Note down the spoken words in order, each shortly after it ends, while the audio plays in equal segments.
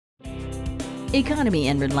Economy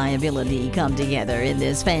and reliability come together in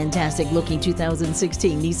this fantastic-looking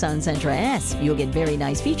 2016 Nissan Sentra S. You'll get very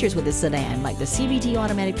nice features with this sedan, like the CVT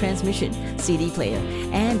automatic transmission, CD player,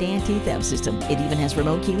 and anti-theft system. It even has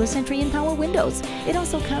remote keyless entry and power windows. It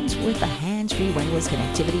also comes with a hands-free wireless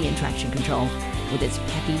connectivity and traction control. With its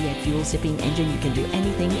peppy yet fuel-sipping engine, you can do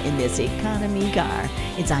anything in this economy car.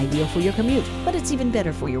 It's ideal for your commute, but it's even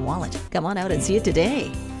better for your wallet. Come on out and see it today.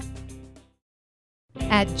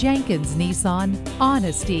 At Jenkins Nissan,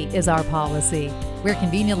 honesty is our policy. We're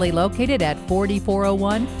conveniently located at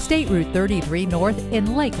 4401 State Route 33 North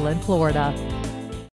in Lakeland, Florida.